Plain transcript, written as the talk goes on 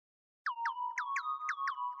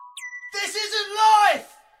This isn't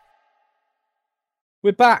life!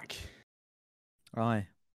 We're back. Aye.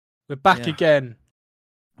 We're back again.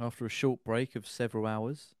 After a short break of several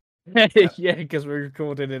hours. Yeah, because we're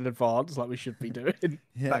recording in advance like we should be doing.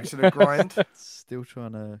 Yeah. Back to the grind. Still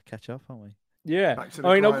trying to catch up, aren't we? Yeah. Back to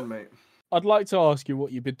the grind, mate. I'd like to ask you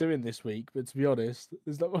what you've been doing this week, but to be honest,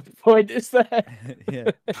 there's not much point, is there?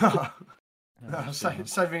 Yeah. Same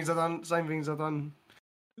things I've done. Same things I've done.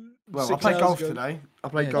 Well, 6 I played hours golf ago. today. I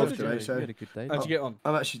played golf today, You so had a good day. How'd you get on?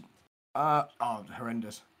 I'm actually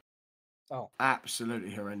horrendous. Oh.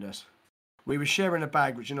 Absolutely horrendous. We were sharing a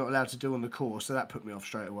bag, which you're not allowed to do on the course, so that put me off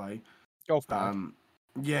straight away. Golf bag?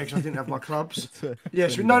 Yeah, because I didn't have my clubs.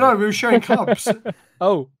 Yes, we were sharing clubs.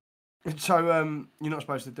 Oh. So you're not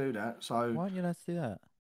supposed to do that. So Why aren't you allowed to do that?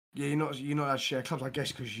 yeah, you're not allowed to share clubs, I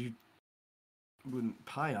guess, because you wouldn't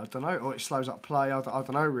pay. I don't know, or it slows up play. I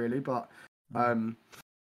don't know really, but yeah,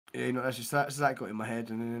 you know, that's just that. So that got in my head,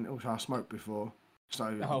 and then also I smoked before, so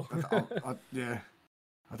I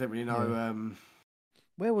didn't really know. Yeah.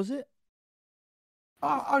 Where was it?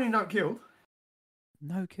 Only no kill.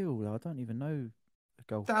 No kill. I don't even know a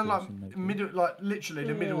golf Down course like in no kill. middle, like literally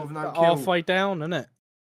the middle of no kill. Halfway down, isn't it?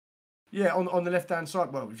 Yeah, on the left hand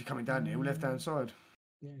side. Well, if you're coming down here, left hand side.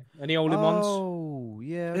 Yeah. Any hole-in-ones? Oh,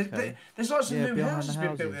 yeah. Okay. There's like some new behind houses the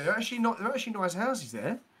being built there. houses. They're actually nice houses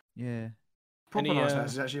there. Yeah. Proper Any, nice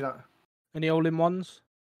houses actually. Like, Any hole-in-ones?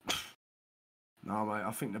 no, mate.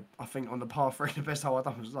 I think on the par 3, the best hole I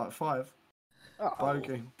done was like 5.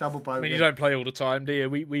 Bogey, double bogey. I mean, you don't play all the time, do you?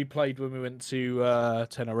 We played when we went to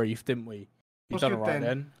Tenerife, didn't we? You done all right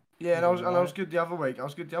then. Yeah, and I was good the other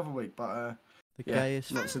week. But The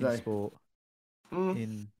gayest not today. sport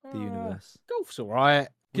in the universe. Golf's all right.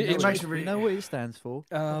 It makes me You really. know what it stands for?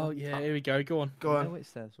 Oh, yeah, here we go. Go on. Go You on. know what it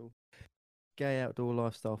stands for? Gay outdoor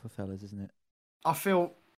lifestyle for fellas, isn't it? I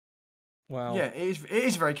feel. Well, Yeah, it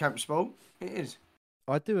is a very camp sport. It is.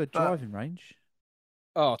 I do a driving range.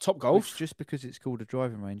 Oh, Top Which, Golf. just because it's called a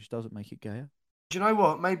driving range doesn't make it gayer. Do you know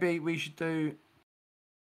what? Maybe we should do.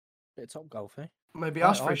 Bit of Top Golf, eh? Maybe I-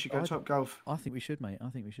 us three I- should go I- top golf I think we should, mate. I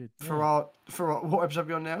think we should. for our what episode are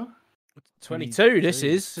we on now? 22, this 22.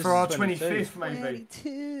 is. For our This is 25th, maybe.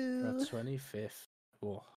 For our 25th.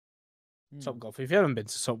 Oh. Mm. Top Golf. If you haven't been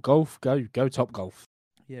to Top Golf, go Top Golf.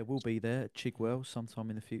 Yeah, we'll be there at Chigwell sometime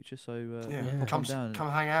in the future. So Yeah, pop come down.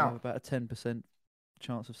 hang You have out. about a 10%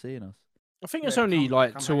 chance of seeing us. I think Yeah, it's only come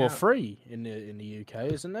like hang 2 or out. 3 in the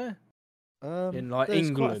UK, isn't there? In like there's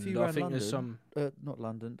quite a England, few I round think there's London. some. Not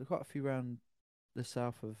London. There's quite a few around the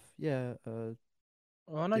south of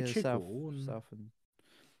Oh, I know yeah, south, Chigwell. and- south and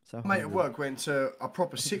south. Mate at England. work went to a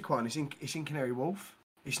proper sick one. It's in Canary Wharf.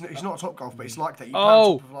 It's not a top golf, but it's like that. You play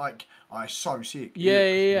Oh. on top of like, it's so sick. Yeah,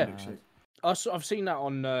 It yeah. looks sick. I've seen that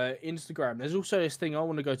on Instagram. There's also this thing I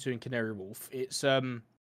want to go to in Canary Wharf. It's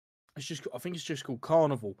just I think it's just called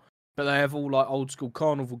Carnival, but they have all like old school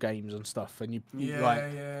carnival games and stuff, and you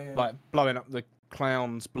Yeah. like blowing up the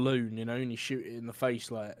clown's balloon, you know, and you shoot it in the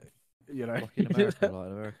face, like you know, Like in America, like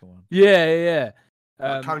an American one. yeah.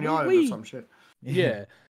 Like Coney Island or some shit. Yeah,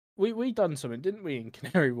 we done something, didn't we, in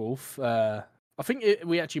Canary Wharf? I think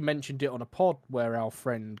we actually mentioned it on a pod where our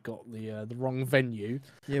friend got the wrong venue,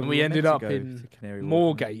 Yeah, and we we were ended meant up to go in to Canary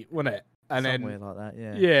Wharf, Moorgate, wasn't it? And somewhere then like that.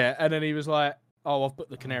 Yeah. yeah, and then he was like, "Oh, I've booked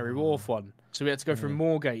the Canary Wharf one," so we had to go from Yeah.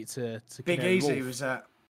 Moorgate to Big Canary Easy Wharf. was that.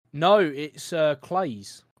 No, it's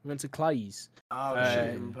Clay's. We went to Clay's. Oh, Uh,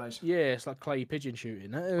 shit, in place. Yeah, it's like clay pigeon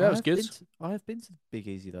shooting. That I was have good. I have been to Big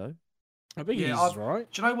Easy though. I think Yeah, he's right.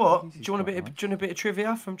 Do you know what? Easy's Do you want quite nice. a bit of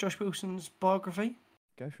trivia from Josh Wilson's biography?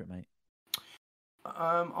 Go for it, mate.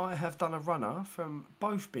 I have done a runner from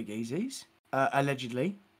both Big Easies,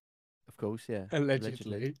 allegedly. Of course, yeah.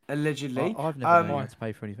 Allegedly. Allegedly. I've never Um, had to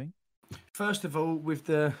pay for anything. First of all, with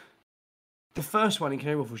the first one in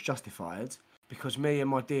Canary Wharf was justified because me and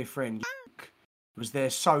my dear friend was there.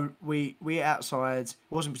 So we outside. It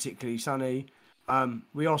wasn't particularly sunny.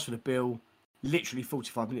 We asked for the bill. Literally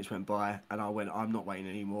 45 minutes went by, and I went, I'm not waiting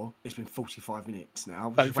anymore. It's been 45 minutes now. I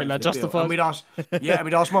was Don't just think waiting that for the bill. justifies- And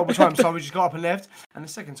we'd asked multiple times, so we just got up and left. And the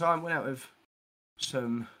second time, went out with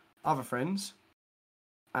some other friends,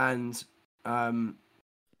 and from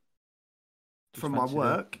my fancied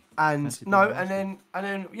work, and fancied no, them and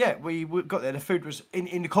then yeah, we got there. The food was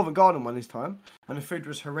in the Covent Garden one this time, and the food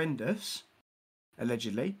was horrendous,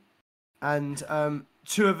 allegedly. And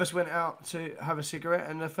 2 of us went out to have a cigarette,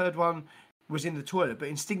 and the third one was in the toilet, but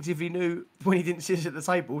instinctively knew when he didn't sit us at the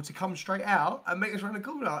table to come straight out and make us run the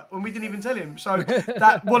corner when we didn't even tell him. So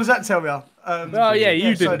that what does that tell you? Oh yeah,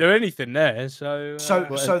 you so- didn't do anything there, so.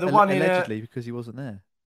 So the one in allegedly because he wasn't there.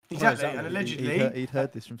 exactly, exactly. and allegedly He'd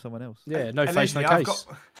heard this from someone else. yeah, no face, no allegedly, case.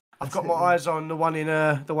 I've got my eyes on the one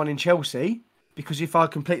in Chelsea because if I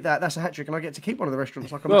complete that, that's a hat trick, and I get to keep one of the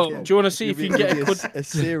restaurants. Like Well, do you want to see if you can get a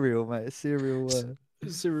cereal, mate? A cereal.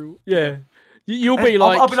 cereal? Yeah, you'll And be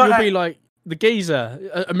like I'll be like you'll that. be like the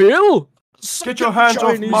geezer. A meal? Get your hands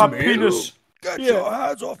off Chinese my meal. penis. Get your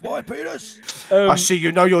hands off my penis! I see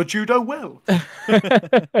you know your judo well.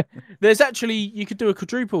 There's actually you could do a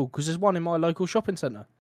quadruple because there's one in my local shopping centre.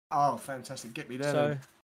 Oh, fantastic! Get me there. So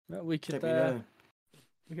then. we could Get me there.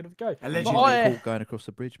 we could have a go. Allegedly. But Going across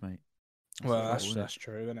the bridge, mate. well, that's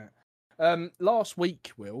true, isn't it? Last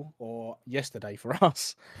week, Will, or yesterday for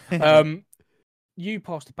us, you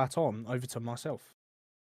passed the baton over to myself.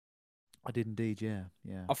 I did indeed, yeah.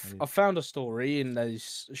 I found a story in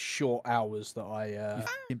those short hours that I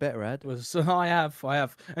You better add. I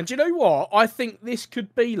have. And do you know what? I think this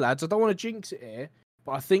could be, lads. I don't want to jinx it here,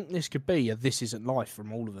 but I think this could be a This Isn't Life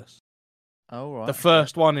from all of us. Oh, right. The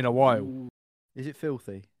first one in a while. Is it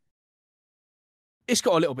filthy? It's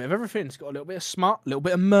got a little bit of everything. It's got a little bit of smut, a little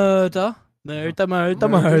bit of murder. Murder.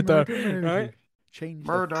 Right? Change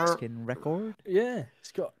Murder. the fucking record. Yeah,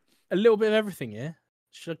 it's got a little bit of everything, yeah?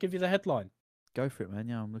 Should I give you the headline? Go for it, man.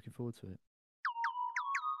 Yeah, I'm looking forward to it.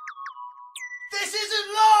 This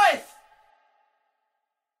isn't life.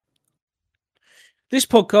 This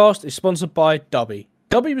podcast is sponsored by Dubby.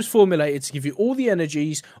 Dubby was formulated to give you all the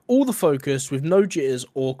energies, all the focus, with no jitters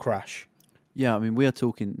or crash. Yeah, I mean, we are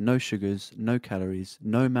talking no sugars, no calories,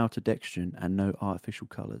 no maltodextrin, and no artificial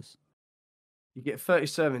colours. You get 30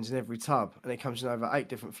 servings in every tub, and it comes in over 8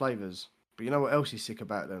 different flavours. But you know what else is sick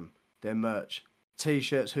about them? Their merch.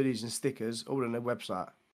 T-shirts, hoodies and stickers, all on their website.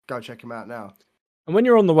 Go check them out now. And when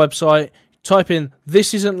you're on the website, type in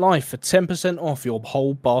This Isn't Life for 10% off your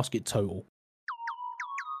whole basket total.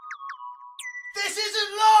 This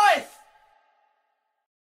isn't life!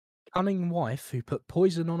 Cunning wife who put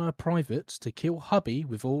poison on her privates to kill hubby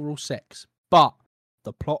with oral sex. But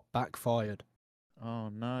the plot backfired. Oh,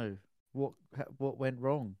 no. What went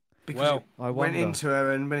wrong? Because Well, I went wonder. into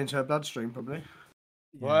her and went into her bloodstream, probably.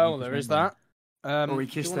 Well, you there just is wonder. that. Or he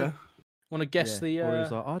kissed her. Want to guess Or he was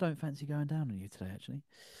the like, I don't fancy going down on you today, actually.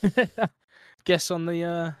 guess on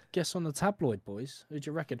the tabloid, boys? Who do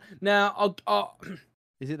you reckon? Now,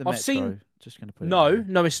 Is it the I've Metro? seen- Just going to put it out there.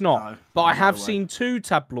 no, it's not. No, But I no have way. seen 2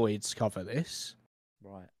 tabloids cover this,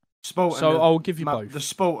 Right. Sport so and the, I'll give you both. The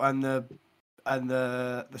Sport and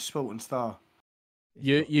the Sport and Star.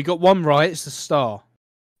 You got one right. It's the Star,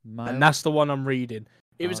 Male? and that's the one I'm reading.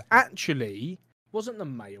 It was okay. actually wasn't the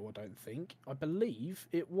Mail. I don't think. I believe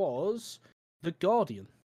it was the Guardian.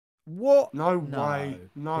 What? No No. way.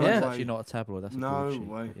 No Well, that's way. actually not a tabloid. That's a No broadsheet,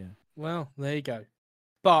 way. but yeah. Well, there you go.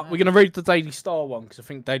 But we're going to read the Daily Star one because I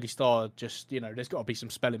think Daily Star just, there's got to be some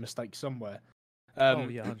spelling mistakes somewhere. Oh,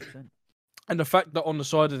 yeah, 100%. And the fact that on the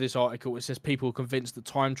side of this article it says people are convinced that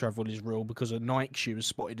time travel is real because a Nike shoe is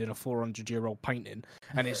spotted in a 400-year-old painting,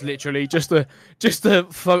 and it's literally just a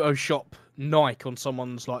Photoshop Nike on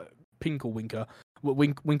someone's like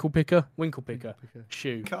Winkle picker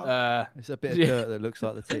shoe. Cut. It's a bit of yeah. dirt that looks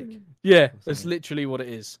like the tick. Yeah, Or that's something. literally what it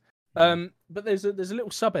is. Yeah. But there's a little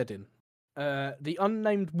subheading. The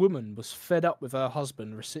unnamed woman was fed up with her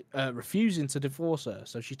husband refusing to divorce her,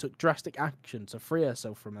 so she took drastic action to free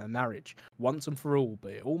herself from her marriage once and for all,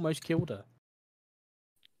 but it almost killed her.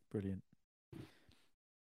 Brilliant.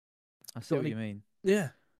 I see what you mean. Yeah.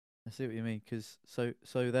 I see what you mean. Because so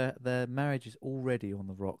their marriage is already on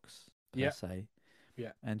the rocks, per Yeah. se.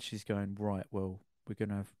 Yeah. And she's going, right, well, we're going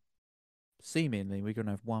to have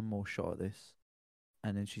one more shot at this.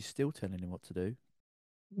 And then she's still telling him what to do.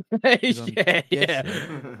 yeah.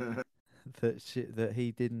 guessing that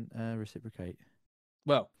he didn't reciprocate.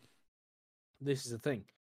 Well, this is the thing.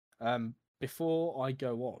 Before I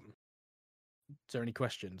go on, is there any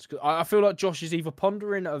questions? 'Cause I feel like Josh is either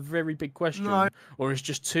pondering a very big question, No. or it's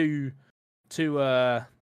just too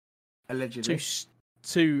Allegedly.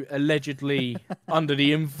 too allegedly under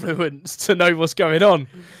the influence to know what's going on.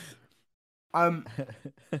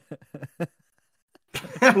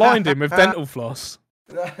 Blind him with dental floss.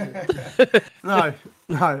 No.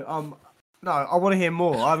 I want to hear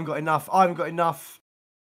more. I haven't got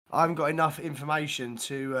enough information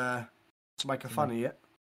to make a funny yet.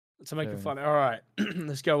 To make Fair it funny. All right,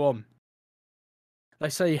 let's go on. They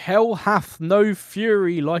say, hell hath no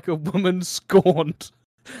fury like a woman scorned.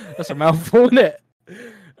 That's a mouthful, isn't it?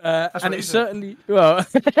 what And he it's said. certainly, well,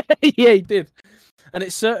 yeah, he did. And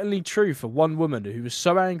it's certainly true for one woman who was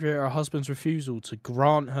so angry at her husband's refusal to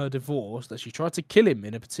grant her divorce that she tried to kill him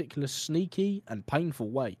in a particular sneaky and painful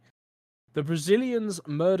way. The Brazilians'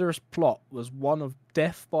 murderous plot was one of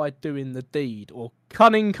death by doing the deed, or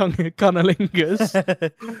cunnilingus,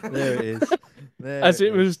 There it is. There as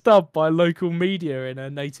it is. was dubbed by local media in her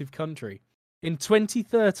native country. In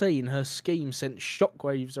 2013, her scheme sent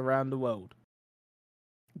shockwaves around the world.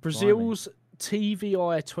 Brazil's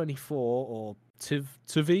TVI 24 or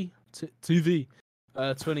TV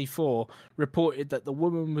 24 reported that the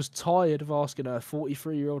woman was tired of asking her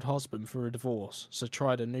 43-year-old husband for a divorce, so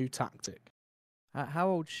tried a new tactic. How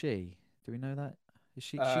old's she? Do we know that? Is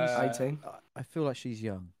she's 18. I feel like she's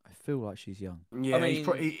young. I feel like she's young. Yeah, I he's, mean,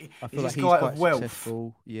 probably, I he's feel like this he's guy quite of wealth.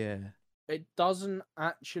 successful. Yeah. It doesn't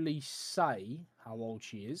actually say how old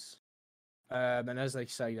she is, and as they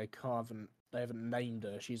say, they haven't named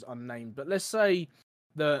her. She's unnamed. But let's say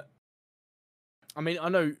that. I mean, I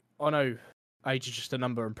know, age is just a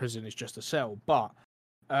number and prison is just a cell. But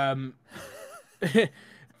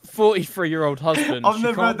 43-year-old husband. I've she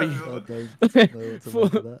never can't heard be. that before. know what to make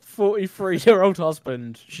of that. 43-year-old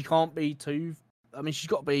husband. She can't be too. I mean, she's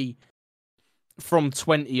got to be from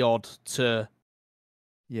 20 odd to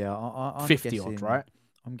Yeah, I'm 50 guessing, odd, right?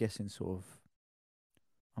 I'm guessing sort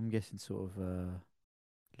of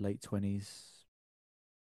late 20s,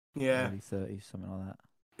 Yeah, early 30s, something like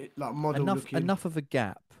that. like model looking. Enough of a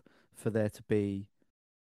gap for there to be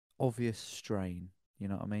obvious strain. You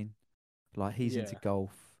know what I mean? Like he's into Yeah.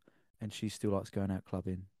 golf, and she still likes going out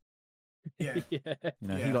clubbing. Yeah, yeah. You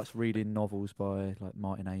know, he Yeah. likes reading novels by like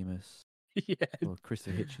Martin Amos Yeah. or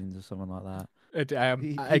Christopher Hitchens or someone like that. Edgar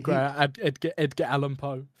Allan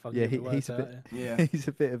Poe. if I can Yeah, get the he's words a out, bit. Yeah. he's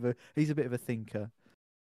a bit of a thinker,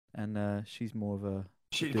 and she's more of a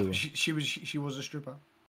doer. she was a stripper.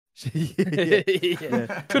 yeah.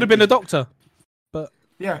 yeah. Could have been a doctor.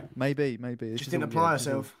 Yeah, Maybe. This just is didn't all- apply this is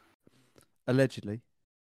all- herself. Allegedly.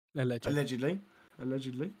 Allegedly.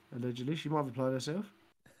 Allegedly, she might have applied herself.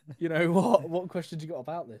 You know what? What questions you got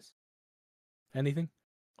about this? Anything?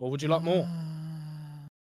 Or would you like more?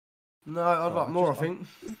 No, I'd So like I more. I just-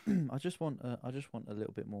 think. I just want a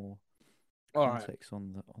little bit more All right. context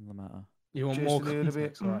on the matter. You want Just more a little bit.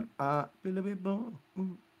 context? All right. A little bit more.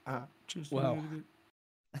 Just Well. a little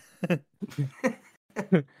bit.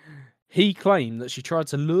 He claimed that she tried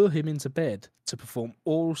to lure him into bed to perform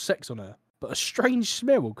oral sex on her, but a strange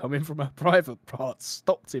smell coming from her private parts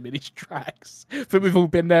stopped him in his tracks. But we've all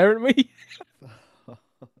been there, haven't we? I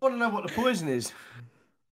want to know what the poison is.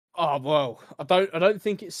 Oh well, I don't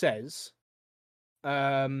think it says.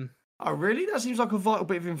 Oh, really? That seems like a vital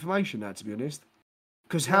bit of information. That, to be honest,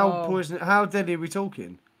 because Well- how deadly are we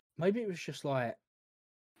talking? Maybe it was just like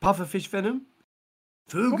Pufferfish venom?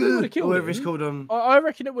 Probably Fugu, would've killed or whatever it's him. called on. I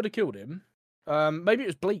reckon it would have killed him. Maybe it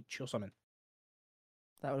was bleach or something.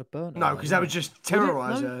 That would have burnt. No, her, because that would wouldn't just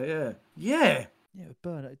terrorise No. her. Yeah. it? Yeah, it would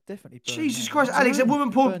burn. It definitely burn. Jesus her. Christ, Alex! That Burn-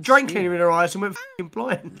 woman poured burn drain skin. cleaner in her eyes and went f***ing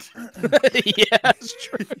blind. Yeah, that's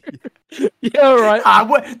true. Yeah, all right.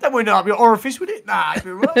 That wouldn't up your orifice, would it? Nah, it'd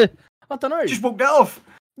be right. I don't know. Just walked that off.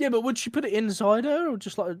 Yeah, but would she put it inside her or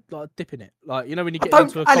just like dipping it? Like, you know, when you I get don't,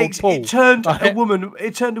 into a cold Alex. pool. It turned Like- a woman.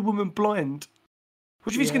 It turned a woman blind.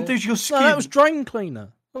 What do you think it's going to Yeah. do to your skin? No, that was drain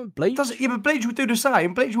cleaner. Not bleach. Yeah, but bleach will do the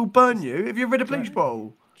same. Bleach will burn you. Have you ever read a bleach Right.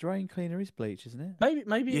 bottle? Drain cleaner is bleach, isn't it?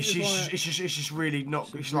 Maybe Yeah, it was like... it's just really not.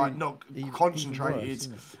 It's It's really like not even concentrated. worse,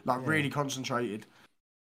 isn't it? Like Yeah. really concentrated.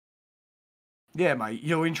 Yeah, mate,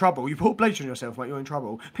 you're in trouble. You put bleach on yourself, mate. You're in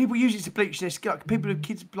trouble. People use it to bleach their skin. Like, people,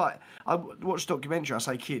 kids, like I watched a documentary. I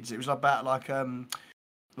say kids. It was about like a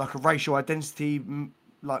racial identity,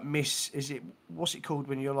 like Is it what's it called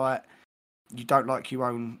when you're like you don't like your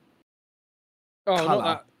own? Oh, colour. not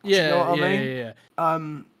that. Do you Yeah, know what I yeah, mean? yeah,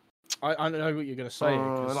 yeah. I know what you're going to say.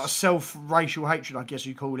 Like self-racial hatred, I guess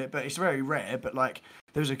you call it, but it's very rare. But like,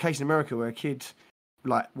 there was a case in America where a kid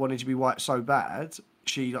like wanted to be white so bad,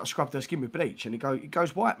 she like scrubbed her skin with bleach, and it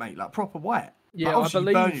goes white, mate, like proper white. Yeah, Like, I obviously you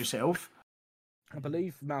burn believe yourself.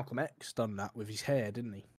 Malcolm X done that with his hair,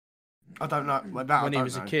 didn't he? I don't know like that. When I he don't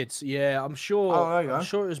was know. a kid. Yeah, I'm sure. Oh, there you I'm go.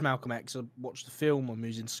 sure it was Malcolm X. I watched the film when he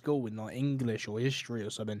was in school in like English or history or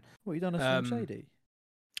something. What, you done a Slim Um, Shady?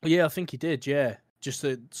 Yeah, I think he did. Yeah, just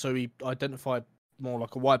so he identified more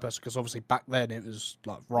like a white person because obviously back then it was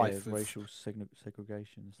like rife with racial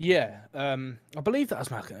segregation. and stuff, Yeah, I believe that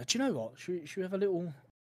was Malcolm. Do you know what? Should we have a little?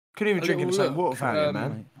 Couldn't even A drink in the little same look, water fountain, um,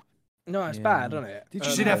 man. Mate, No, it's Yeah, bad, no. isn't it? Did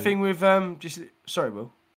you see that no. thing with Sorry,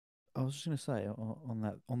 Will. I was just going to say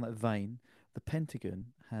on that vein, the Pentagon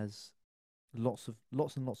has lots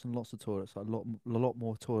and lots of toilets, like a lot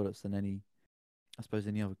more toilets than any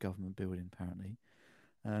other government building apparently,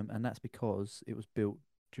 and that's because it was built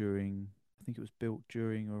during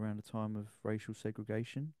or around the time of racial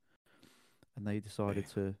segregation, and they decided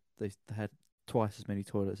they had twice as many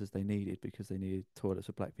toilets as they needed because they needed toilets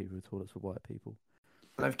for black people and toilets for white people.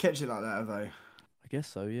 They've kept it like that, have they? I guess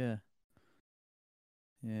so. Yeah.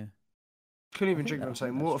 Yeah. Couldn't even think drink that- on I the same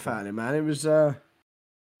think that's water true. fountain, man. It was so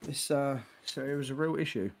it was a real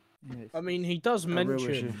issue. Yeah. I mean, he does real issue.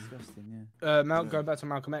 mention. Disgusting. Yeah. Going back to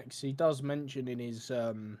Malcolm X, he does mention in his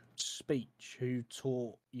speech who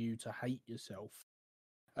taught you to hate yourself.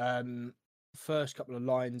 First couple of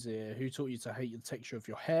lines here: who taught you to hate the texture of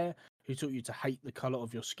your hair? Who taught you to hate the color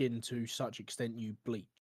of your skin to such extent you bleach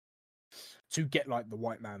to get like the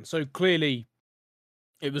white man? So clearly,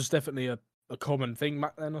 it was definitely a common thing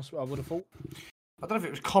back then. I would have thought. I don't know if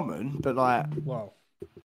it was common, but like Well,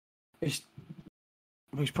 it's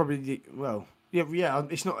probably yeah.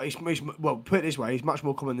 It's not. It's well, put it this way: it's much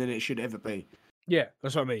more common than it should ever be. yeah,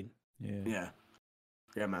 that's what I mean. Yeah.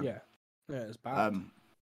 Yeah, man. Yeah, it's bad.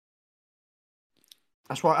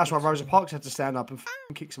 That's why Rosa Parks had to stand up and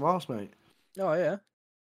kick some ass, mate. Oh yeah,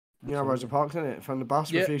 You know Rosa Parks, isn't it? From the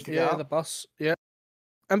bus, refused to get yeah, up. the bus. Yeah,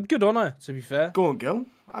 and good on her. To be fair. Go on, Gil.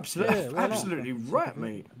 Absolutely, Yeah, why not? absolutely right,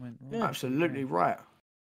 mate. Yeah. Absolutely right.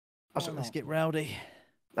 Let's get rowdy.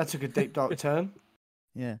 That took a deep dark turn.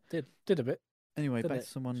 Yeah. Did a bit. Anyway, Didn't back it? to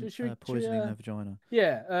someone Should we- poisoning their vagina.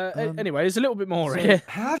 Yeah. Um, Anyway, there's a little bit more so- here.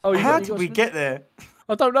 How Oh, you got did we some- get there?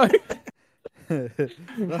 I don't know. That's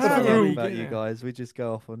How what I do love we about get you there? guys. We just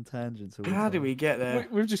go off on tangents. All the How do time. we get there?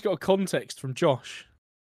 We've just got a context from Josh.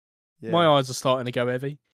 Yeah. My eyes are starting to go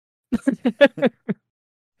heavy.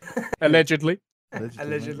 Allegedly.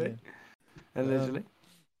 Allegedly. mate, Allegedly.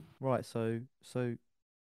 Right. So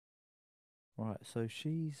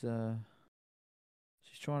she's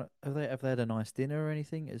trying to. Have they had a nice dinner or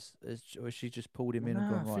anything? Or has she just pulled him in and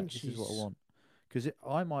Nah, gone, I right? think This is what I she's- want. Because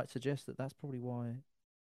I might suggest that's probably why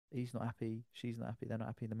he's not happy. She's not happy. They're not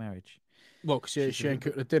happy in the marriage. Well, because She's she a ain't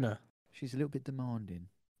little cooked the dinner. She's a little bit demanding.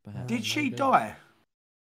 Perhaps. Did she maybe. die?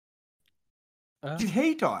 Uh, Did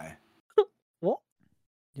he die? what?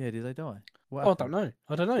 Yeah. Did they die? What Oh, I happened? don't know.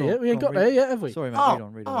 I don't know Go yet. on, We ain't go on, got there read- yet, have we? Sorry, mate. Oh, Read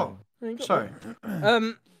on. Read oh. on. We ain't got Sorry.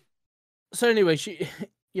 there. So anyway, she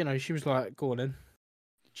was like, "Go on then,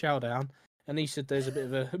 chow down," and he said there's a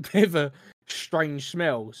bit of a strange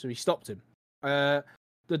smell, so he stopped him.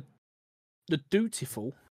 The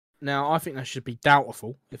dutiful. Now I think that should be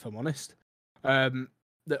doubtful, if I'm honest.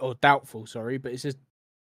 Or doubtful, sorry, but it says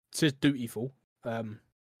dutiful.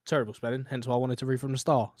 Terrible spelling. Hence why I wanted to read from the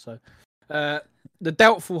start. So, the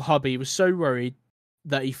doubtful hubby was so worried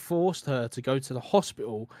that he forced her to go to the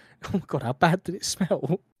hospital. Oh my god, how bad did it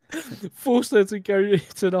smell? Forced her to go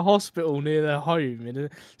to the hospital near their home in a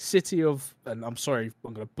city of, and I'm sorry,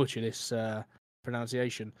 I'm going to butcher this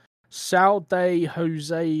pronunciation, Sal de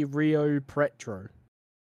Jose Rio Pretro.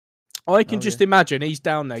 I can just imagine he's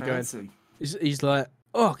down there going, Fancy. he's like,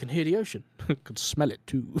 oh, I can hear the ocean. I can smell it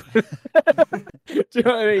too. Do you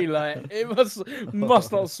know what I mean? Like, it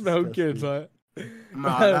must not smell good. Like,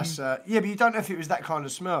 No, that's yeah, but you don't know if it was that kind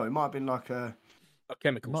of smell. It might have been like a. a It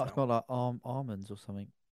chemical might smell. smell like almonds or something.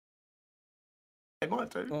 It might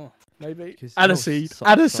do. Oh, maybe. 'Cause Add a yours seed. so-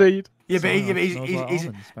 Add a so- seed. Yeah, but Cyanide he's smells he's like he's,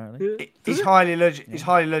 almonds, apparently. he's highly allergic. Yeah. He's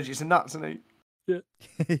highly allergic to nuts, isn't he?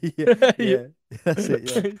 yeah, that's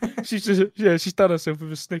it. Yeah. She's done herself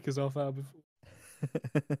with a Snickers half hour before.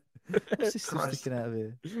 What's this still Christ. sticking out of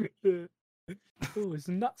here? Yeah. Oh, there's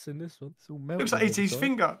nuts in this one. It's all melting. Looks like all it's the his time.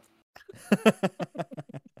 finger.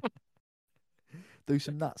 Do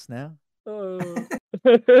some nuts now. Oh.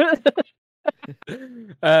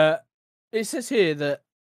 It says here that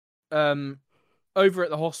over at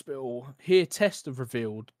the hospital, here tests have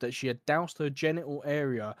revealed that she had doused her genital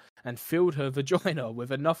area and filled her vagina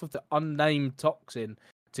with enough of the unnamed toxin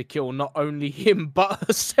to kill not only him but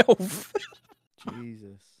herself.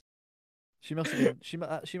 Jesus. She must have been. She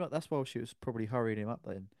might. That's why she was probably hurrying him up.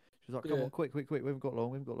 Then she was like, "Come Yeah. on, quick! We haven't got long.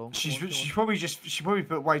 We haven't got long." Come She's on, come she on." probably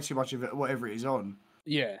put way too much of it, whatever it is, on.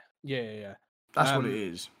 Yeah. That's what it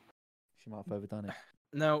is. She might have overdone it.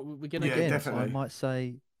 Now we're gonna Yeah, get. Again, definitely. I might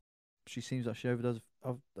say she seems like she overdoes a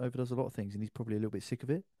lot of things, and he's probably a little bit sick of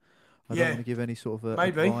it. I Yeah, don't want to give any sort of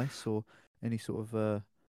maybe. advice or any sort of.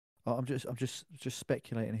 I'm just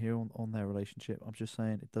speculating here on their relationship. I'm just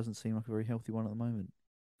saying it doesn't seem like a very healthy one at the moment.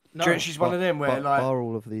 No, Do you reckon she's one of them where like bar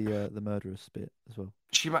all of the murderous bit as well.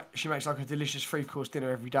 she makes like a delicious 3-course dinner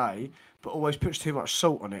every day, but always puts too much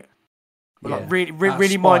salt on it. Or, Yeah. like really Out of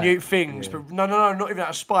really spite. minute things, Yeah. but no, not even out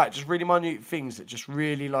of spite. Just really minute things that just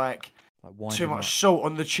really like Like winding too him much up. salt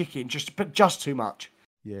on the chicken. Just too much.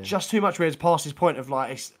 Yeah, Just too much. Where it's past his point of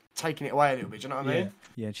like it's taking it away a little bit. Do you know what I mean?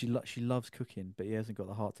 yeah. And she loves cooking, but he hasn't got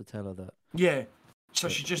the heart to tell her that. Yeah. So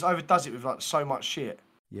she just overdoes it with like so much shit.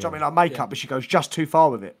 Yeah, Do you know what I mean? Like makeup, Yeah. but she goes just too far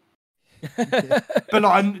with it. But like, do you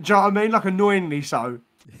know what I mean? Like annoyingly so.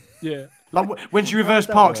 Yeah. Like when she reverse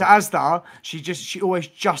that parks work? at Asda, she always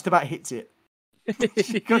just about hits it.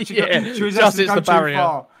 She was just to hits go the too barrier.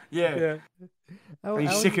 far. Yeah. Yeah. How, Are you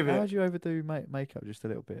how sick do, of it? How do you overdo makeup just a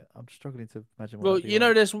little bit? I'm struggling to imagine what Well, that'd be you know,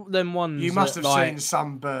 like. there's them ones. You must that, have like, seen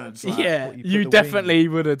some birds. Like, Yeah, what, you put you the definitely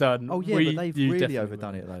would have done. Oh yeah, but they've you really definitely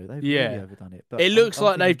overdone would've. it though. They've Yeah. really overdone it. But It looks I'm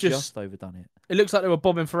like they've thinking just overdone it. It looks like they were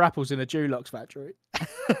bobbing for apples in a Dulux factory.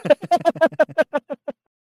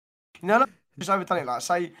 you know, like, just overdone it. Like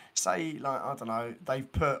say, like I don't know,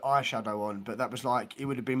 they've put eyeshadow on, but that was like it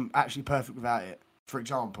would have been actually perfect without it. For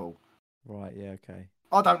example. Right. Yeah. Okay.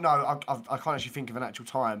 I don't know. I can't actually think of an actual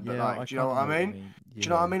time, but Yeah, like, do you know what I mean? Yeah. Do you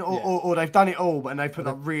know what I mean? Or they've done it all, and they put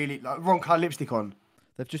like really like wrong colour lipstick on.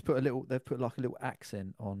 They've just put They've put like a little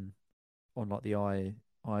accent on like the eyes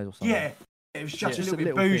or something. Yeah, it was just a little bit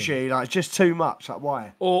thing. bougie. Like just too much. Like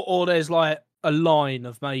why? Or there's like a line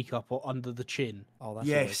of makeup under the chin. Oh, that's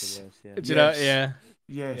Yes. always the worst. Yeah. Do you know? Yes. Yeah.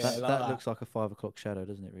 Yes. That, like that that. looks like a 5 o'clock shadow,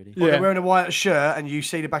 doesn't it? Really? Or Yeah. they're wearing a white shirt and you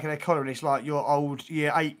see the back of their collar and it's like your old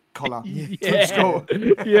year 8 collar from Yeah. school.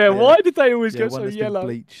 Yeah. Why did they always Yeah, go one so that's been yellow?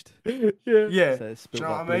 bleached. Yeah. Yeah. So it's Do you spilled know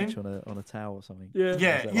like what I bleach mean? on a towel or something. Yeah.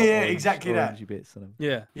 Yeah, It's like yeah, orange, exactly that. orangey bits on them.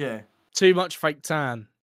 Yeah. Yeah. Too much fake tan.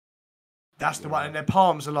 That's the one. And their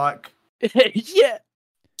palms are like Yeah.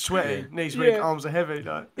 sweaty. Knees weak, Yeah. arms are heavy.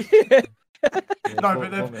 Like, Yeah, No, vom-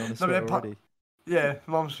 but they've- vomit on the no, but sweater they're already. yeah,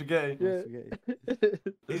 mum's spaghetti. Yeah.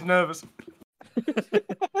 He's nervous.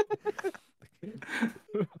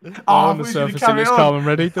 On the we should surface, it carry looks on. calm and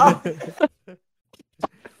ready. doesn't it?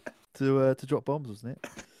 To drop bombs, wasn't it?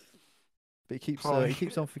 But he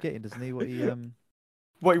keeps on forgetting, doesn't he? What he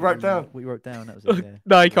What he wrote down. What he wrote down. That was it. Yeah.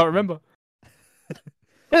 No, he can't remember.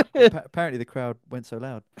 Apparently, the crowd went so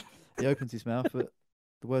loud. He opens his mouth, but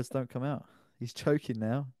the words don't come out. He's choking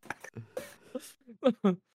now.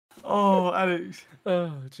 Oh, Alex.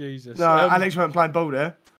 Oh, Jesus. No, Alex weren't playing ball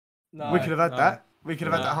there. No, we could have had no. that. We could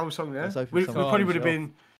have had No. that whole song there. Let's hope We someone probably turns would have it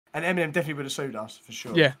been, and Eminem definitely would have sued us for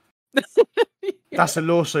sure. Yeah. That's a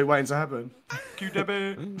lawsuit waiting to happen.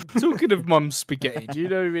 QW. Talking of Mum's Spaghetti, do you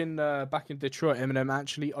know in back in Detroit, Eminem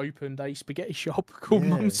actually opened a spaghetti shop called Yeah,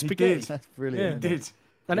 Mum's he Spaghetti, did. That's brilliant. It isn't it? did.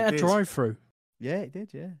 and it It had did. drive-through. Yeah, it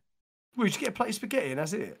did. Yeah. Well, you just get a plate of spaghetti and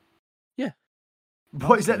that's it. Yeah.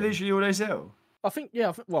 What is that Okay. literally all they sell? I think,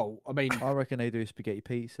 yeah. Well, I mean, I reckon they do spaghetti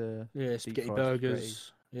pizza. yeah, spaghetti fried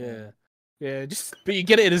burgers. Yeah. Yeah, but you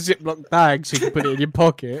get it in a Ziploc bag so you can put it in your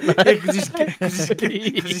pocket. Yeah, because it's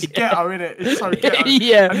ghetto, innit? It's so ghetto.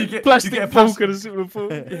 Yeah, And you get plastic a fork and a Ziploc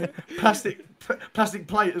fork. plastic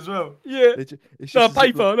plate as well. Yeah. It's No, just a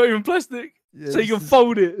paper, Ziploc- not even plastic. yeah, So you can it's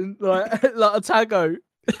fold it and like a taco.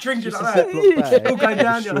 Drink it just like a that. Ziploc bag. All going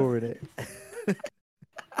down, with you a know. straw in it.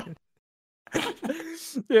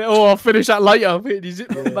 Yeah, or I'll finish that later. Put it in your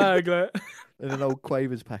Ziploc Yeah. bag. Like. In an old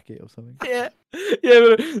Quavers packet or something. Yeah, yeah.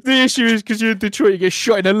 But the issue is because you're in Detroit, you get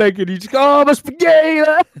shot in the leg, and you just go, "Oh, my spaghetti!"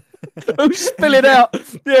 Oh, spill it out.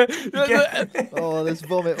 Yeah. Oh, there's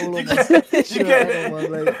vomit all on You my get- you shirt get- and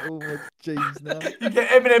on my leg, all my jeans now. You get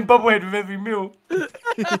Eminem bobblehead with every meal.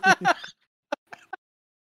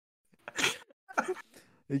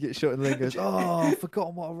 He gets shot in the leg and goes, "Oh, I've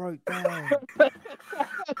forgotten what I wrote down."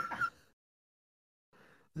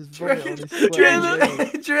 There's Do you vomit on reckon, his sweater.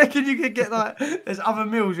 do you reckon you could get like there's other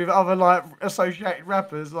meals with other like associated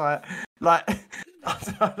rappers like I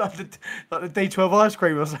don't know, like the D12 ice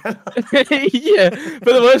cream or something. Yeah,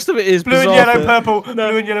 but the worst of it is Blue and bizarre yellow for- purple,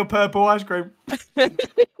 blue and yellow purple ice cream.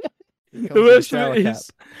 He The comes with a worst shower of it cap. is.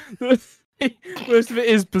 The worst of it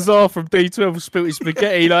is bizarre from D12 spilt his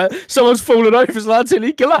spaghetti. Like someone's fallen over until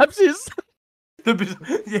he collapses. Yeah.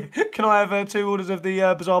 Can I have 2 orders of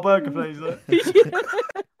the bizarre burger, please?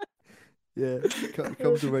 Yeah, he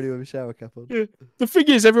comes already with a shower cap on. Yeah. The thing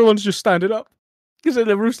is, everyone's just standing up because they're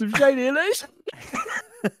never Slim Shady, and there's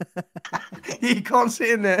You can't sit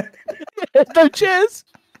in there. no chairs.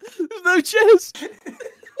 There's no chairs.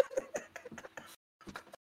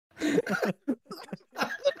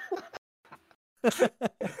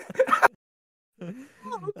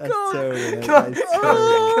 That's God. terrible. mate. Can I, That is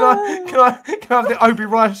terrible. can I have the Obi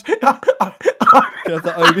rice? Can I have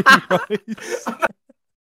the OB rice?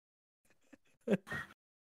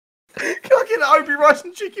 Can I get the Obi rice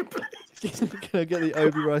and chicken, please? Can I get the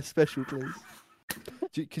OB rice special, please?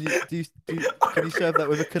 Can you serve that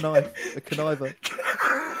with a conniver?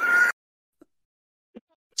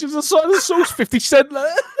 Just the side of the sauce, 50 cent.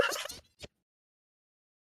 Like.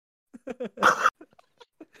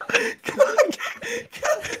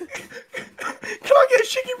 Can I get a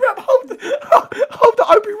chicken wrap? Hold the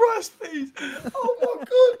Obi rice, please. Oh my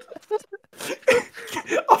god!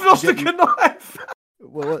 I've lost the Get you- knife.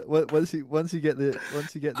 once you get the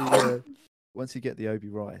Obi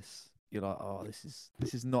Rice, you're like, oh, this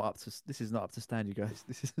is not up to stand, you guys.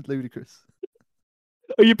 This is ludicrous.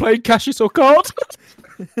 Are you playing Cassius or card?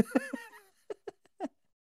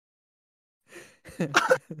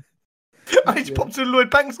 I need to pop to Lloyd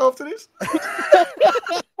Banks after this.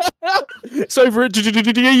 It's over at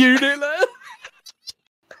unit there.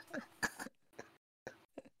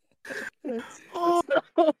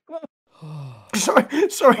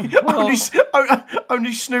 Sorry.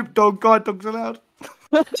 Only Snoop Dogg guide dogs allowed.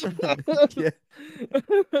 Yeah,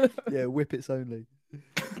 yeah, whippets only.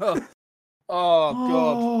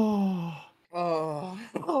 Oh God.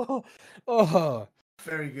 Oh.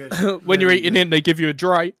 Very good. When you're eating in, they give you a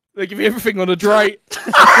tray. They give you everything on a tray.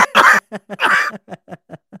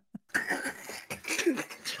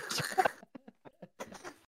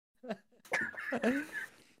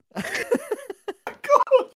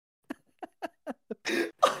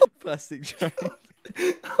 Plastic tray.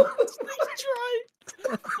 Tray.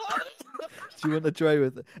 Do you want a tray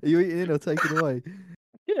with it? Are you eating in or taking away?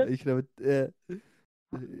 Yeah. You can have yeah,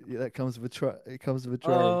 that comes with a tray. It comes with a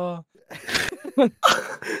tray.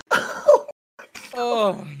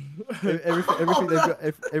 Oh. Everything they've got,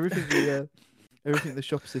 everything the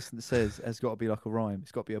shop assistant says has got to be like a rhyme.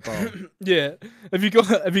 It's got to be a bar. Yeah. Have you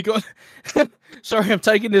got? Sorry, I'm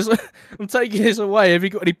taking this away. Have you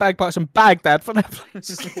got any bagpipes and Baghdad for that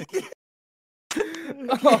place?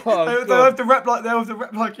 They'll have to rap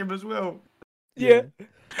like him as well. Yeah.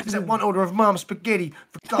 Is that one order of mom spaghetti?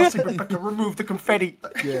 For God's sake, Rebecca, remove the confetti.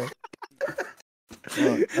 Yeah.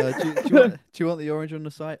 Right, do you want the orange on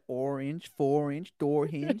the side? Orange, 4-inch door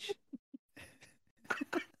hinge.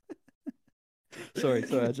 Sorry,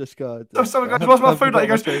 I just got. Someone goes, "Why's my food not?" He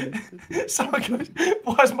goes, "Someone goes,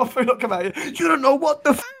 why's my food not come out? You don't know what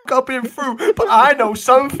the I've been through, but I know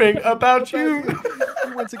something about you."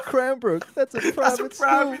 You went to Cranbrook. That's a private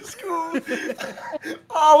school.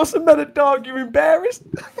 Oh, what's the matter, dog? You embarrassed?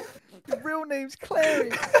 The real name's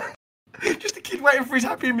Clary. Just a kid waiting for his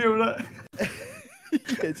Happy Meal. Like.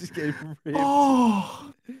 Yeah, just getting ripped.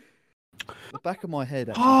 Oh. The back of my head.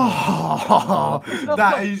 Actually,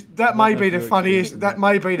 that may be the funniest. That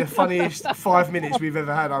may be the funniest 5 minutes we've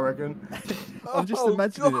ever had. I reckon. I'm just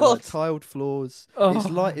imagining it like tiled floors. It's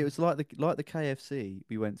like it was like the KFC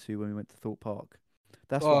we went to when we went to Thorpe Park.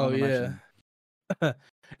 That's what I'm imagining.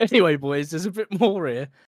 Anyway, boys, there's a bit more here.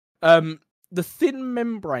 The thin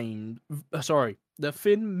membranes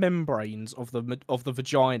of the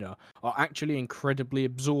vagina are actually incredibly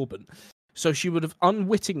absorbent. So she would have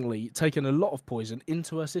unwittingly taken a lot of poison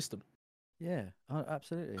into her system. Yeah,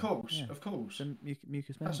 absolutely. Of course. The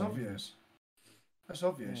mucus That's membrane. obvious. That's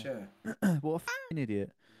obvious, yeah. What a f***ing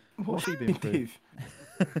idiot. What's she been through?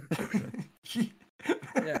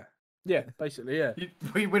 Yeah, basically, yeah.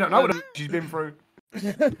 We don't know what she's been through.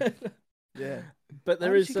 Yeah. But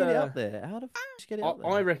there How did is she get it up there? How the f*** did she get it up there?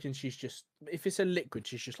 I reckon she's just, if it's a liquid,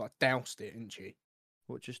 she's just like doused it, isn't she?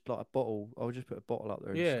 What, just like a bottle? I'll just put a bottle up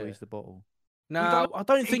there and squeeze the bottle. No, I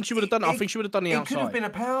don't think she would have done it. I think she would have done the outside. It could have been a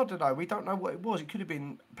powder though. We don't know what it was. It could have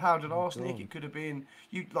been powdered arsenic. God. It could have been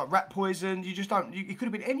like rat poison. You just don't. It could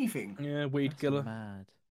have been anything. Yeah, weed That's killer. Mad.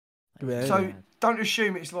 So don't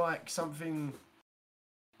assume it's like something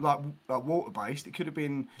like water based. It could have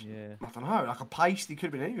been. Yeah. I don't know, like a paste. It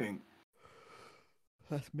could have been anything.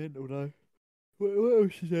 That's mental though. What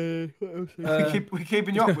else is there? What else is there? We're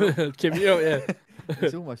keeping you up. Will. Keeping you up, yeah.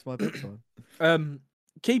 It's almost my bedtime.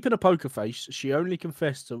 Keeping a poker face, she only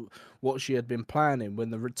confessed to what she had been planning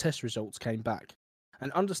when the test results came back.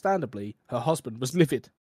 And understandably, her husband was livid.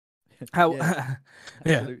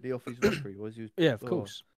 Absolutely off his rocker, was he? Yeah, of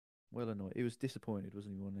course. Well annoyed. He was disappointed,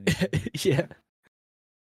 wasn't he? Yeah.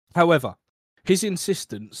 However, his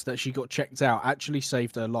insistence that she got checked out actually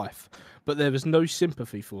saved her life, but there was no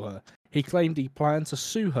sympathy for her. He claimed he planned to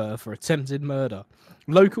sue her for attempted murder.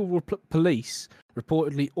 Local police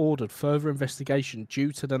reportedly ordered further investigation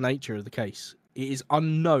due to the nature of the case. It is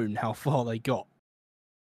unknown how far they got.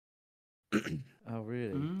 Oh,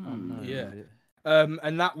 really? Unknown, yeah. is it?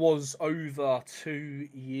 And that was over 2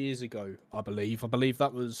 years ago, I believe. I believe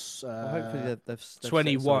that was Well, hopefully they've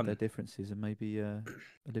 21. set aside their differences and maybe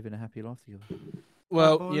living a happy life together.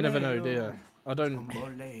 Well, you never know, do you? I don't.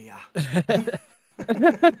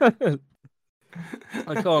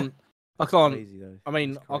 I can't. Crazy, though. I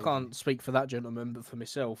mean, It's I crazy. can't speak for that gentleman, but for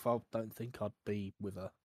myself, I don't think I'd be with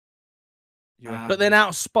her. But then, out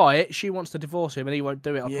of spite, she wants to divorce him, and he won't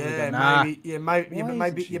do it. I'll probably go, nah.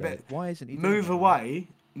 But why isn't he? Move away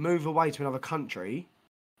to another country,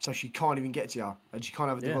 so she can't even get to you, and she can't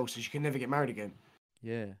have a divorce, so she can never get married again.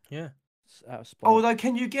 Yeah. Yeah. It's out of spite. Although,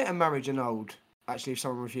 can you get a marriage annulled Actually, if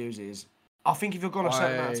someone refuses, I think if you're gone a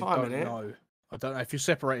certain amount of time don't in it, know. I don't know if you're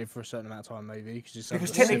separated for a certain amount of time, maybe because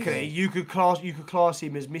because technically you could class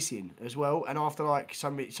him as missing as well, and after like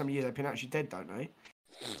some years they pronounce you dead, don't they?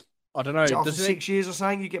 I don't know. Is it after Does 6 years or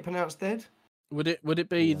something you get pronounced dead? Would it Oh,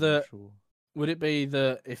 be I'm not that? sure. Would it be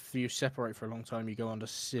that if you separate for a long time, you go under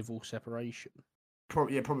civil separation?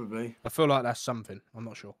 Yeah, probably. I feel like that's something. I'm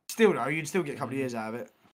not sure. Still though, you'd still get a couple of years out of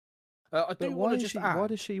it. I But do want to just add. why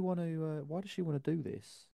does she want to? Why does she want to do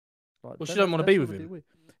this? Like, Well, she don't want to be with him.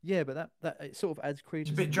 Yeah, but that it sort of adds credence.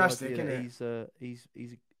 It's a bit to the drastic, idea that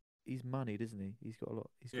isn't he's moneyed, isn't he? He's got a lot.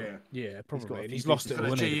 He's got, Yeah, got a probably. few He's lost bits it of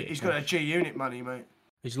all, money. hasn't he? He's got a G unit money, mate.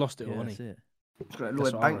 He's lost it all, Yeah, hasn't that's it. He's got That's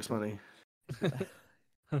Lloyd what I Banks reckon. money.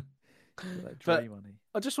 Got that But- Dre money.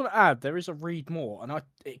 I just want to add there is a read more, and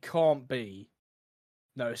it can't be.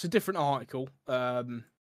 No, it's a different article.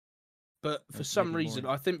 But for Maybe some more reason,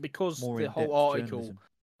 I think because More the in-depth whole article, journalism.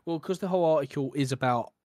 because the whole article is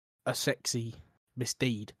about a sexy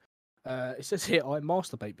misdeed. It says here, I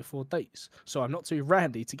masturbate before dates, so I'm not too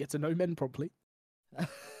randy to get to know men properly.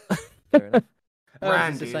 Fair enough.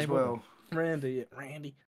 Randy it's the as same well. Randy. Is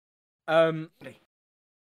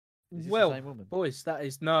this the Well, same woman? boys, that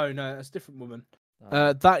is no, that's a different woman.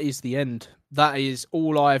 Oh, That is the end. That is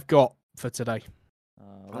all I've got for today.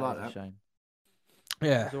 oh, I like that is a that. shame.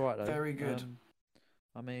 Yeah. It's all right though. Very good.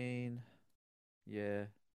 I mean, yeah,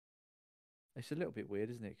 it's a little bit weird,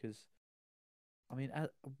 isn't it? Because I mean,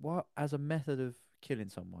 as a method of killing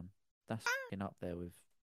someone, that's f***ing up there with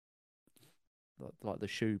like the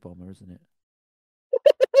shoe bomber, isn't it?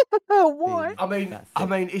 Why? Being that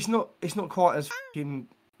thick. It's not quite as fucking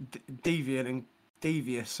deviant and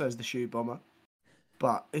devious as the shoe bomber,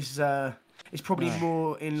 but it's probably No,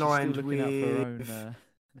 more in She's still line looking with out for her own.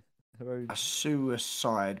 Her own. a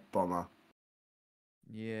suicide bomber.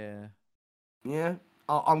 Yeah. Yeah,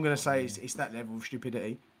 I'm gonna say it's that level of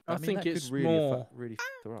stupidity. I mean, think that it's could really more. really f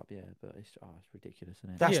her up, yeah. But it's ridiculous,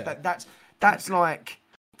 isn't it? That's that's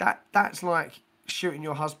like shooting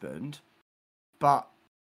your husband, but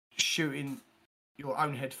shooting your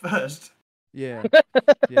own head first. Yeah,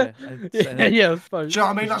 yeah, Yeah, I suppose. Do you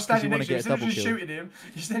know what I mean? Like 'Cause you standing wanna next to him, get a instead of double just kill.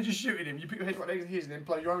 shooting him, you put your head right next to his and then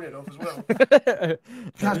blow your own head off as well. Yeah.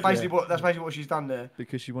 That's basically what she's done there.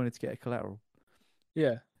 because she wanted to get a collateral.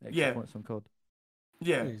 Yeah. Extra Yeah. points on COD.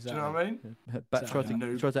 Yeah, Exactly. do you know what I mean? But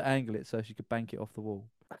Exactly. tried to angle it so she could bank it off the wall.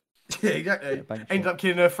 Yeah, exactly. Yeah, bank Ended shot. up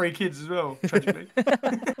killing her 3 kids as well, tragically.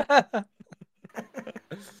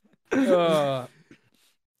 Uh,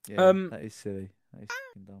 Yeah, that is silly. That is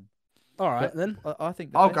f***ing dumb. all right But then. I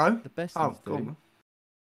think I'll best, go. the best Oh, thing to go do, on.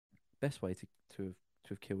 best way to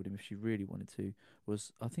have killed him if she really wanted to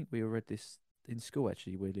was, I think we all read this in school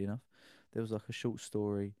actually, weirdly enough. There was like a short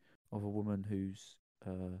story of a woman who's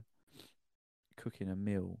cooking a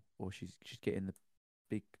meal, or she's getting the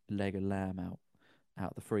big leg of lamb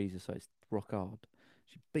out the freezer so it's rock hard.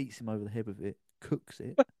 She beats him over the head with it, cooks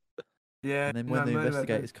it, Yeah. and then when the no,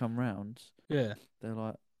 investigators come round, Yeah. they're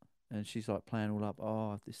like, and she's like playing all up,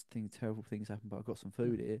 oh, terrible things happened, but I've got some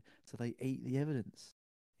food here. So they eat the evidence.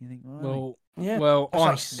 You think, well, Yeah. Well, It's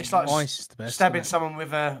like- ice. it's like ice is the best. Stabbing isn't someone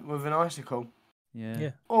with an icicle, yeah.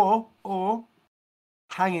 Yeah. or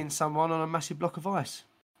hanging someone on a massive block of ice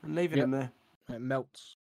and leaving Yep. them there. it? It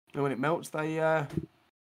melts. And when it melts, they gone.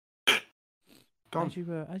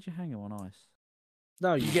 How'd you hang him on ice?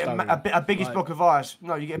 No, You get don't. a biggest Like- block of ice.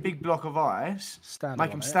 No, you get a big block of ice. Stand Make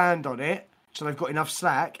on them it. stand on it, so they've got enough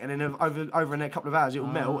slack, and then over in a couple of hours, it will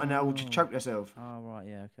melt, and they'll just Oh. choke themselves. Oh, right,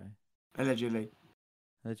 yeah, okay. Allegedly.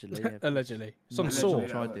 Allegedly, yeah. Allegedly. It's on Allegedly, Saw. that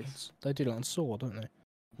Tried works. this. They did it on Saw, don't they?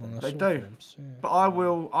 On the They Saw do. films, yeah. But I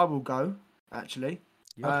will go. Actually,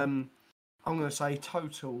 Yeah. I'm going to say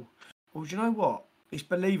total. Well, do you know what? It's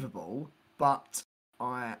believable, but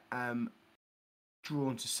I am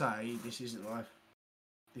drawn to say this isn't life.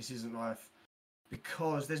 This isn't life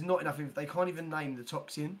because there's not enough. They can't even name the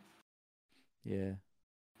toxin. Yeah.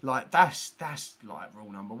 Like that's like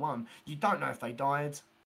rule number 1. You don't know if they died.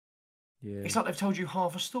 Yeah. It's like they've told you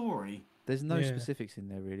half a story. There's no Yeah. specifics in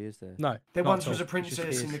there, really, is there? No. There not once at was a all. princess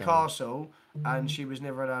in the hearsay. castle, and she was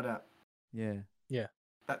never allowed out. Yeah.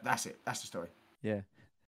 That's it. That's the story. Yeah.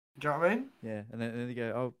 Do you know what I mean? Yeah. And then they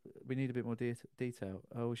go, oh, we need a bit more detail.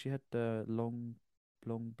 Oh, she had long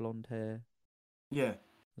blonde hair. Yeah. I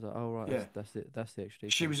was like, oh, right, Yeah. that's it. That's the extra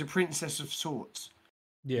detail. She was a princess of sorts.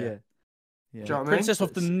 Yeah. Yeah. Do you know what I mean? Princess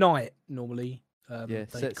of the Night, normally. Yeah, They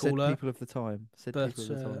said call her. people of the time. Said But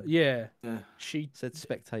people of the time. yeah, Yeah. she Said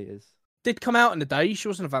spectators. did come out in the day. She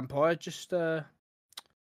wasn't a vampire. Just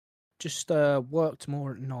worked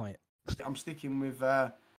more at night. I'm sticking with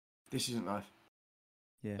this isn't life.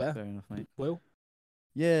 Yeah, Fair. fair enough, mate. Will?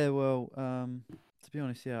 Yeah, well, to be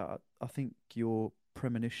honest, yeah, I think your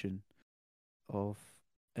premonition of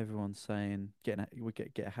everyone saying we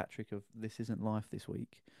get a hat trick of "This Isn't Life" this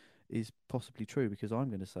week is possibly true, because I'm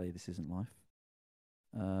going to say "This Isn't Life."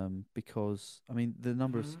 Because I mean the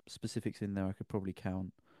number of specifics in there I could probably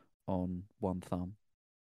count on one thumb.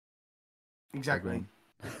 Exactly.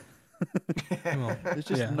 Well, There's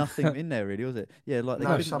just yeah. nothing in there really, was it? Yeah, like they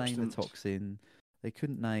No couldn't name the substance. toxin, they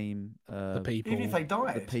couldn't name The people. Even if they the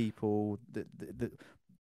died. people.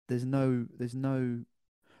 There's no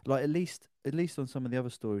like, at least on some of the other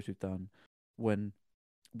stories we've done, when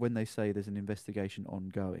they say there's an investigation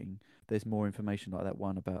ongoing, there's more information, like that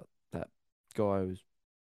one about that guy who was,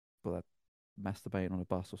 well, that masturbating on a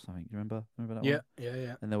bus or something. You remember that Yeah, one?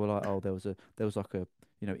 yeah. And they were like, oh, there was like a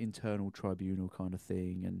internal tribunal kind of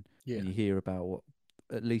thing, and Yeah. you hear about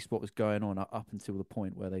at least what was going on up until the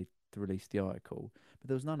point where they released the article. But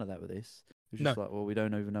there was none of that with this. It was just like, well, we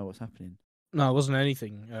don't even know what's happening. No, it wasn't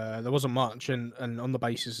anything. There wasn't much, and on the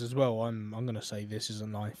basis as well, I'm going to say This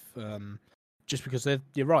Isn't Life. Just because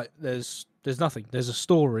you're right. There's nothing. There's a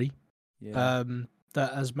story. Yeah.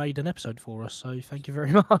 That has made an episode for us. So thank you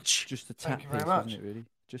very much. Just a Thank tap you very piece, much. wasn't it? Really,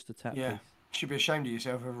 just a tap Yeah. piece. Should be ashamed of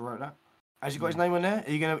yourself whoever wrote that. Has he got his name on there? Are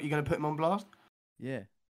you gonna put him on blast? Yeah.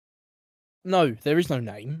 No, there is no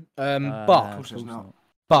name. of But course there's not.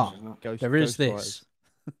 there is this.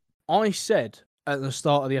 Ghostwriters. I said at the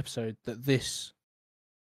start of the episode that this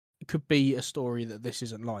could be a story that This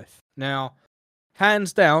Isn't Life. Now,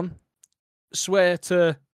 hands down, swear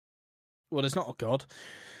to, well, there's not a god.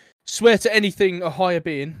 Swear to anything, a higher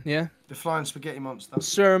being, yeah. The flying spaghetti monster.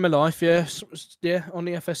 Swear in my life, yeah, yeah, on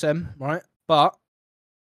the FSM, right? But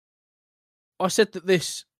I said that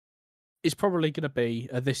this is probably going to be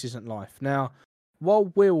a This Isn't Life. Now, while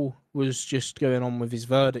Will was just going on with his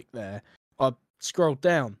verdict there, I scrolled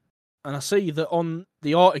down and I see that on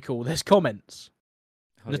the article there's comments.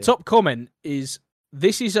 Oh, The yeah. top comment is,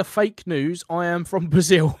 "This is a fake news. I am from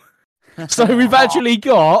Brazil." So we've actually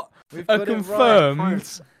got We've a got it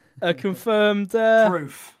right. confirmed,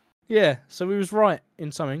 Proof. yeah. So we was right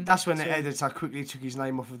in something. That's when the editor quickly took his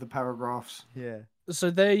name off of the paragraphs. Yeah.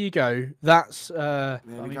 So there you go. That's There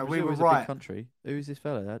I we mean, go. Brazil We were is a big right. country. Who is this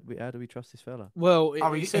fella? How do we trust this fella? well.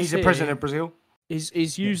 Oh, It says he's the here, president of Brazil. His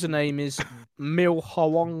username is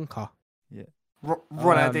Milhawanka. Yeah.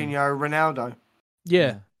 Ronaldinho, Ronaldo.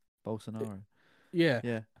 Yeah, Bolsonaro. yeah.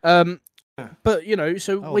 Yeah. But you know,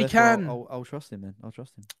 so Oh, we therefore can. I'll trust him then. I'll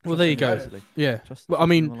trust him. Well, Trust there you him go. implicitly. Yeah. Trust, Well, I trust him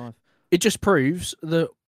mean, with my life. it just proves that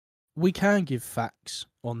we can give facts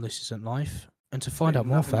on This Isn't Life. And to find Yeah, out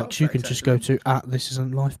more nothing but facts, you can facts, just go to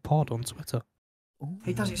 @ThisIsn'tLifePod on Twitter.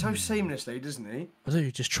 He does it so seamlessly, doesn't he? I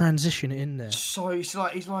do, just transition it in there. So it's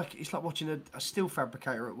like watching a steel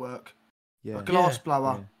fabricator at work, Yeah. a glass Yeah.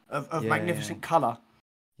 blower of Yeah, magnificent colour.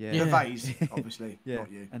 Yeah. The Yeah. vase, obviously, Yeah.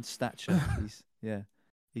 not you. And stature.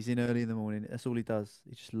 He's in early in the morning. That's all he does.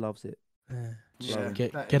 He just loves it. Yeah. Just Yeah,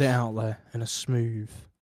 get that it is- out there in a smooth,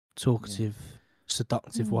 talkative,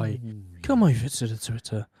 seductive way. Come over to the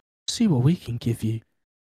Twitter, see what we can give you.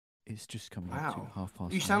 It's just coming up to Wow.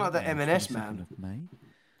 1:30. You sound like the on the M&S 22nd man. of May,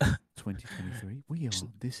 2023. We are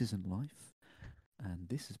This Isn't Life, and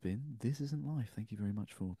this has been This Isn't Life. Thank you very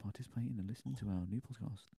much for participating and listening to our new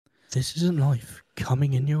podcast. This Isn't Life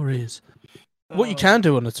coming in your ears. What you can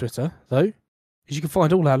do on the Twitter, though, is you can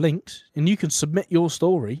find all our links and you can submit your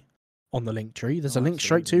story on the link tree. There's a link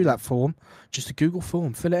straight to that form. Just a Google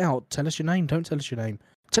form. Fill it out. Tell us your name. Don't tell us your name.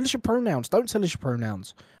 Tell us your pronouns. Don't tell us your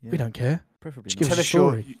pronouns. Yeah, We don't care. preferably Just not. give Tell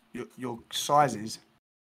us us a your sizes,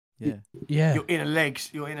 Yeah. Yeah. your inner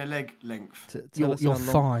leg length. Tell us Your how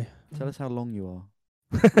long, thigh. Tell us how long you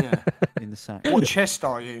are Yeah. in the sack. What chest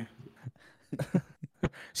are you?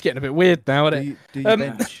 It's getting a bit weird now, do isn't you, do you Um,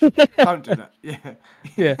 bench? Don't do that. Yeah.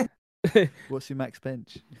 it? Yeah. What's your max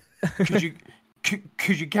bench?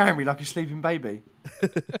 Could you carry me like a sleeping baby?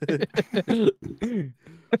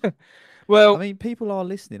 Well, I mean, people are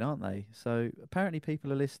listening, aren't they? So apparently,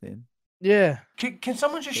 people are listening. yeah. Can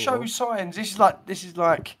someone just Sort show of. signs? This is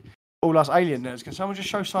like all us alien nerds. Can someone just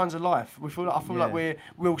show signs of life? I feel like Yeah. we're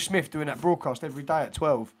Will Smith doing that broadcast every day at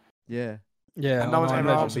 12. Yeah. Yeah. And no one's I ever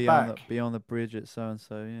imagine. answered Be on back. be on the bridge at so and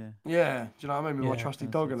so. Yeah. Yeah, do you know what I mean? With my Yeah, trusty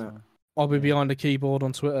That's- dog and that's that. I'll be Yeah. behind the keyboard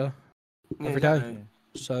on Twitter Yeah, every day. exactly.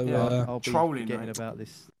 So, Yeah. I'll be Trolling, getting mate. about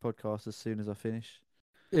this podcast as soon as I finish.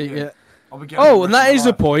 yeah. I'll be getting Oh, the and rest that of is my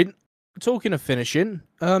the life. point. Talking of finishing,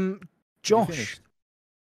 Have you Josh. finished?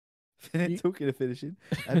 You- Talking of finishing,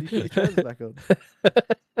 have you put your trousers back on?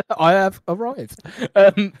 I have arrived.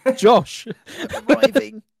 Josh,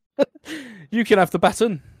 Arriving. you can have the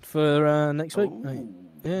baton for next week. mate.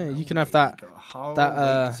 Ooh, Yeah, you lovely. can have that- Got a whole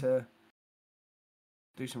that, week to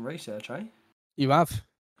do some research, eh? You have.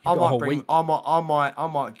 I You've got a might whole bring. week. I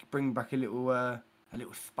might bring back a little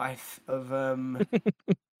spice of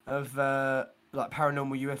like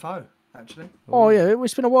paranormal UFO. Actually, Oh yeah,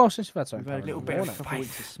 it's been a while since we've had We've something. had a Little paranormal, bit couple, of hasn't it? couple weeks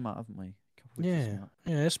of faith. smut, haven't we? Couple weeks of Yeah, smut.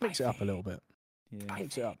 yeah. Let's mix it up a little bit. Yeah.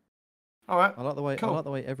 Mix it up. All right. I like the way Cool. I like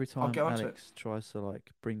the way every I'll time get onto Alex tries to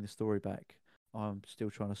like bring the story back, I'm still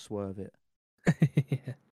trying to swerve it.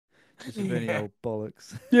 Just with any Yeah. old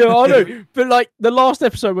bollocks. Yeah, I know. But like the last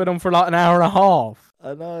episode went on for like an hour and a half.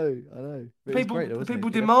 I know. But it was great, though, wasn't People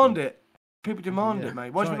it? Good demand episode. it. People demand Yeah. it, mate.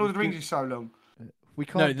 Why do you Trying think Lord of to the Rings do- is so long? We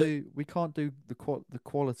No, can't do the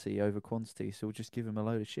quality over quantity, so we'll just give him a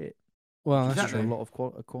load of shit. Well, Just that's give him true. a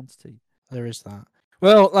lot of quantity. There is that.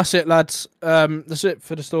 Well, that's it, lads. That's it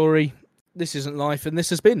for the story. This isn't life, and this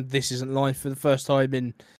has been This Isn't Life for the first time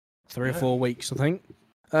in 3 or 4 weeks, I think.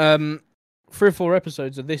 3 or 4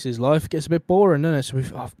 episodes of This Is Life gets a bit boring, doesn't it?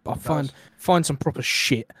 So I'll find some proper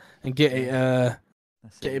shit and get it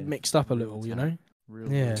That's get it yeah. mixed up a Real little, you tap. know.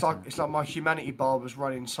 Real Yeah. It's like my humanity bar was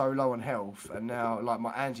running so low on health, and now like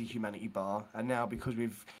my anti-humanity bar, and now because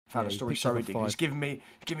we've found Yeah, a you story picked so up a ridiculous, 5 giving me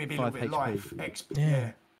a little 5 bit of HP. life.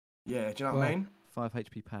 Yeah. Yeah. Do you know what Well, I mean? 5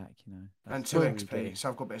 HP pack, you know. And That's 2 what we XP, do. so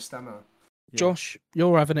I've got a bit of stamina. Yeah. Josh,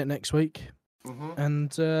 you're having it next week,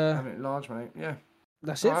 and Having it large, mate. Yeah.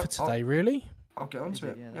 that's it for Alright, today, really. I'll get Is onto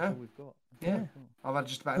it. Yeah, that's Yeah. all we've got. Yeah. That's all. I've had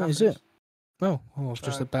just about That enough. is of it. this. Well, I was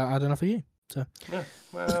just So- about had enough of you. Yeah.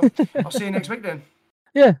 Well, I'll see you next week then.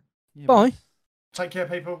 Yeah. Yeah, Bye. boys. Take care,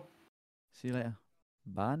 people. See you later.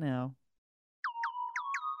 Bye now.